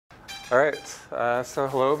All right, so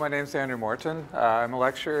hello, my name's Andrew Morton. I'm a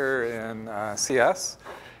lecturer in CS,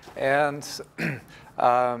 and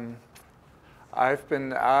I've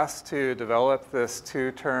been asked to develop this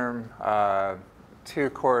two-term,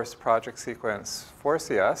 two-course project sequence for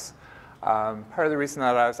CS. Part of the reason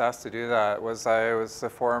that I was asked to do that was I was the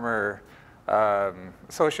former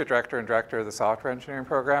associate director and director of the software engineering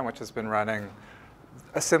program, which has been running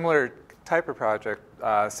a similar type of project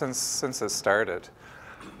since it started.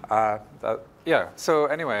 So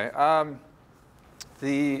anyway,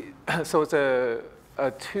 so it's a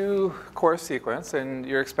two-course sequence, and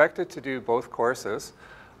you're expected to do both courses.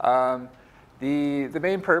 The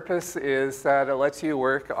main purpose is that it lets you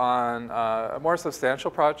work on a more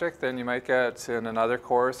substantial project than you might get in another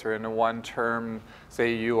course or in a one-term,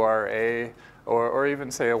 say, URA, or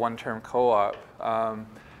even, say, a one-term co-op.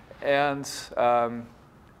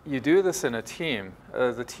 You do this in a team.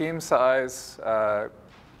 The team size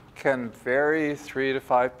can vary. 3 to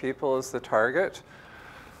 5 people is the target.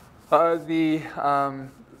 The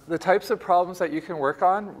types of problems that you can work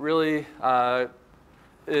on really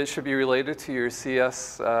it should be related to your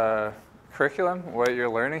CS curriculum, what you're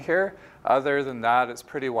learning here. Other than that, it's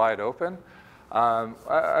pretty wide open.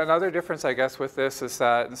 Another difference, I guess, with this is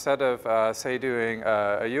that instead of, say, doing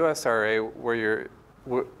a USRA where you're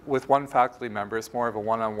with one faculty member, it's more of a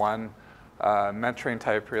one-on-one mentoring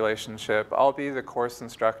type relationship. I'll be the course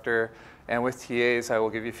instructor, and with TAs, I will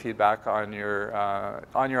give you feedback on your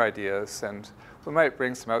ideas, and we might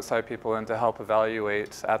bring some outside people in to help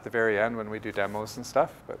evaluate at the very end when we do demos and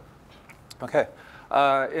stuff. But okay,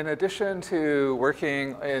 in addition to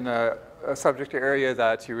working in a subject area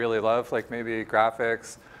that you really love, like maybe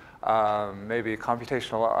graphics, maybe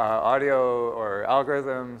computational audio or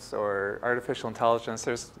algorithms or artificial intelligence,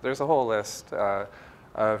 there's a whole list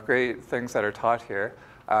of great things that are taught here.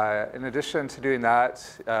 In addition to doing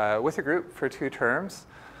that with a group for 2 terms,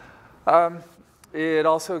 it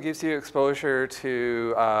also gives you exposure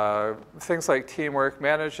to things like teamwork,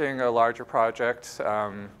 managing a larger project.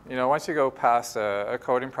 You know, once you go past a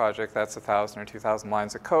coding project that's 1,000 or 2,000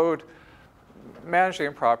 lines of code, managing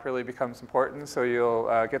it properly becomes important, so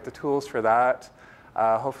you'll get the tools for that.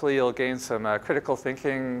 Hopefully you'll gain some critical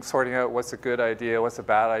thinking, sorting out what's a good idea, what's a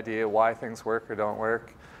bad idea, why things work or don't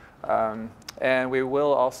work. And we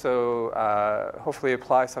will also hopefully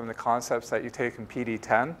apply some of the concepts that you take in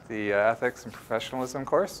PD10, the Ethics and Professionalism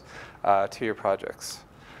course, to your projects.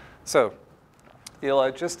 So the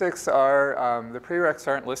logistics are, the prereqs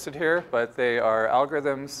aren't listed here, but they are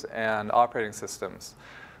algorithms and operating systems.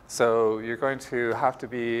 So you're going to have to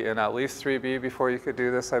be in at least 3B before you could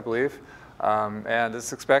do this, I believe. And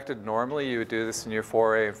it's expected normally you would do this in your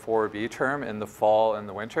 4A and 4B term in the fall and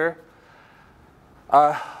the winter.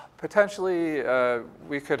 Potentially,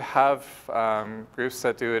 we could have groups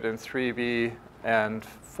that do it in 3B and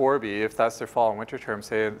 4B if that's their fall and winter term.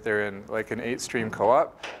 Say they're in like an 8-stream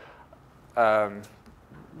co-op.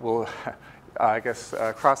 We'll, I guess,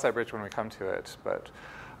 cross that bridge when we come to it. But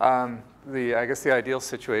I guess the ideal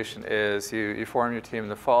situation is you form your team in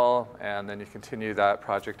the fall, and then you continue that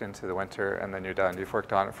project into the winter, and then you're done. You've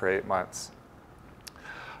worked on it for 8 months.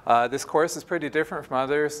 This course is pretty different from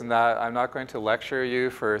others in that I'm not going to lecture you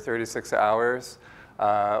for 36 hours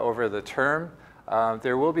over the term.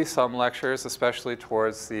 There will be some lectures, especially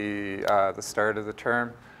towards the start of the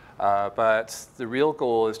term. But the real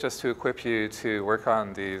goal is just to equip you to work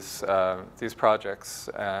on these projects,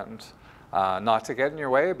 and not to get in your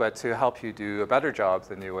way, but to help you do a better job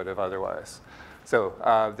than you would have otherwise. So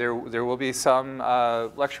there will be some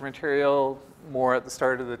lecture material more at the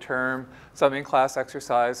start of the term, some in-class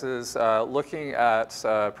exercises, looking at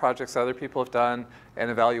projects other people have done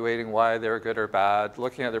and evaluating why they're good or bad,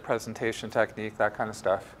 looking at their presentation technique, that kind of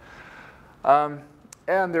stuff.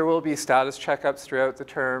 And there will be status checkups throughout the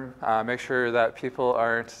term. Make sure that people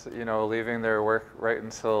aren't, you know, leaving their work right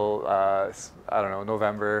until, I don't know,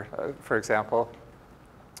 November, for example.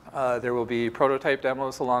 There will be prototype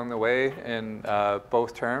demos along the way in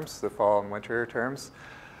both terms, the fall and winter terms,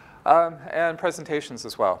 and presentations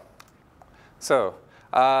as well. So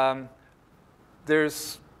the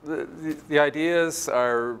ideas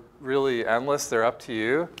are really endless. They're up to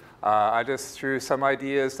you. I just threw some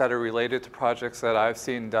ideas that are related to projects that I've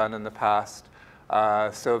seen done in the past.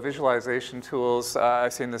 So visualization tools,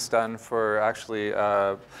 I've seen this done for actually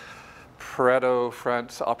Pareto front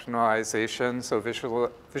optimization, so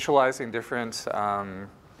visualizing different, I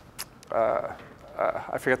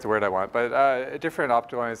forget the word I want, but different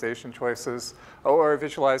optimization choices, or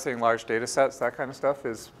visualizing large data sets, that kind of stuff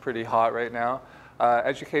is pretty hot right now.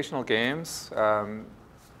 Educational games,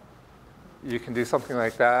 you can do something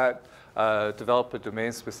like that. develop a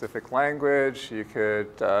domain-specific language. You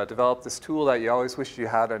could develop this tool that you always wished you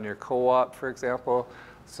had on your co-op, for example,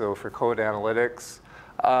 so for code analytics.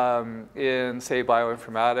 In, say,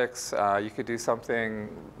 bioinformatics, you could do something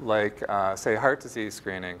like, say, heart disease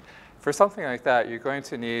screening. For something like that, you're going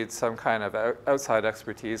to need some kind of outside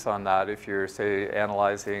expertise on that if you're, say,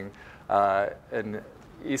 analyzing an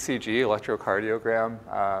ECG,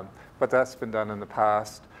 electrocardiogram, but that's been done in the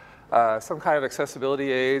past. Some kind of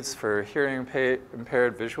accessibility aids for hearing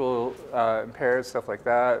impaired, visual impaired, stuff like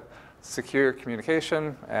that, secure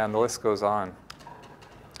communication, and the list goes on.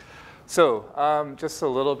 So just a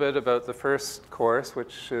little bit about the first course,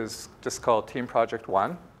 which is just called Team Project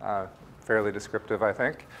 1, fairly descriptive, I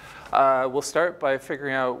think. We'll start by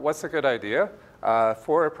figuring out what's a good idea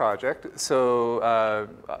for a project. So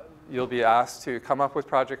you'll be asked to come up with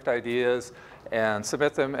project ideas and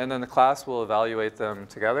submit them, and then the class will evaluate them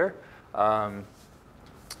together.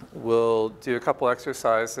 We'll do a couple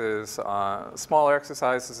exercises, smaller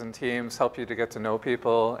exercises in teams, help you to get to know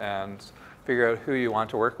people and figure out who you want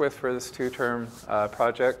to work with for this 2-term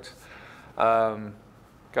project.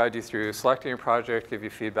 Guide you through selecting a project, give you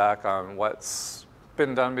feedback on what's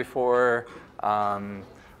been done before,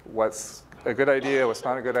 what's a good idea, what's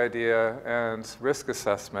not a good idea, and risk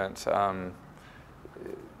assessment.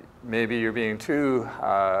 Maybe you're being too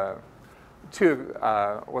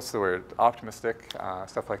what's the word, optimistic,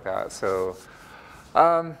 stuff like that. So,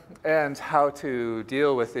 and how to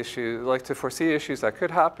deal with issues, like to foresee issues that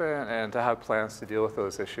could happen and to have plans to deal with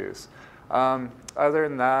those issues. Other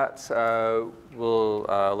than that, we'll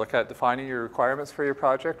look at defining your requirements for your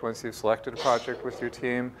project once you've selected a project with your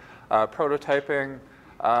team, prototyping,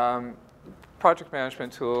 project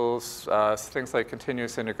management tools, things like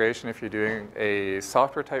continuous integration if you're doing a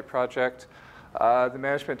software type project. The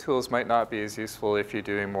management tools might not be as useful if you're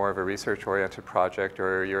doing more of a research-oriented project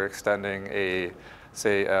or you're extending a,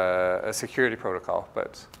 say, a security protocol,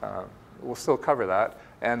 but we'll still cover that,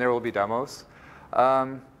 and there will be demos.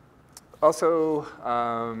 Also,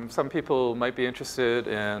 some people might be interested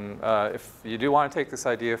in, if you do want to take this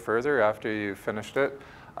idea further after you've finished it,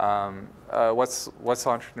 what's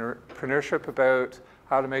entrepreneurship about,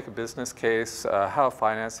 how to make a business case, how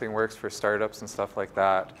financing works for startups and stuff like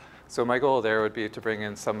that. So my goal there would be to bring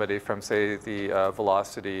in somebody from, say, the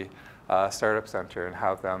Velocity Startup Center and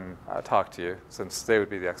have them talk to you, since they would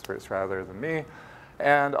be the experts rather than me.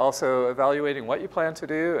 And also evaluating what you plan to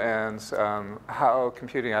do and how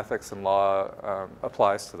computing ethics and law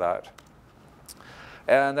applies to that.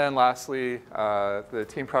 And then lastly, the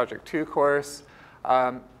Team Project 2 course.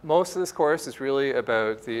 Most of this course is really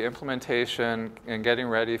about the implementation and getting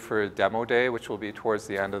ready for demo day, which will be towards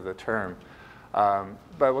the end of the term.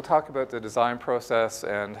 But we'll talk about the design process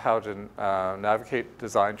and how to navigate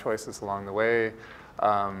design choices along the way,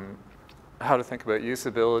 how to think about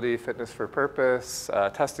usability, fitness for purpose,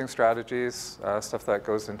 testing strategies, stuff that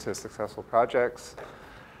goes into successful projects.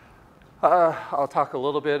 I'll talk a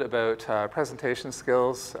little bit about presentation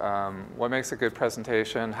skills, what makes a good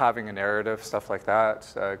presentation, having a narrative, stuff like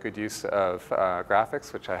that, good use of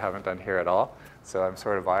graphics, which I haven't done here at all. So I'm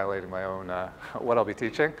sort of violating my own, what I'll be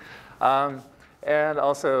teaching. And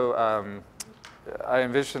also, I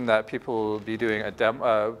envision that people will be doing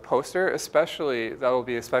a poster, especially, that will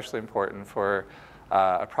be especially important for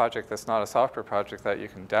a project that's not a software project that you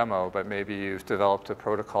can demo, but maybe you've developed a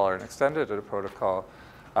protocol or extended a protocol.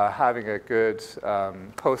 Having a good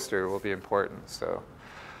poster will be important. So,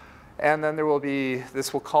 and then there will be,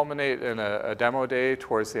 this will culminate in a demo day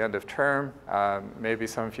towards the end of term. Maybe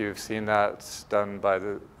some of you have seen that done by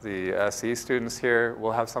the SE students here.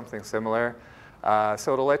 We'll have something similar.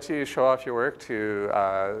 So it'll let you show off your work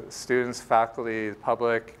to students, faculty,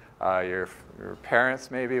 public, your parents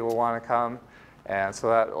maybe will want to come. And so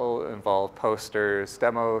that will involve posters,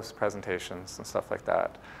 demos, presentations, and stuff like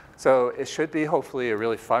that. So it should be hopefully a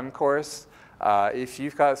really fun course. If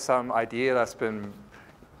you've got some idea that's been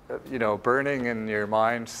burning in your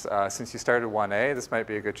mind since you started 1A, this might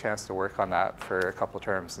be a good chance to work on that for a couple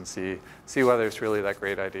terms and see whether it's really that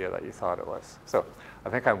great idea that you thought it was. So I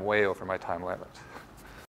think I'm way over my time limit.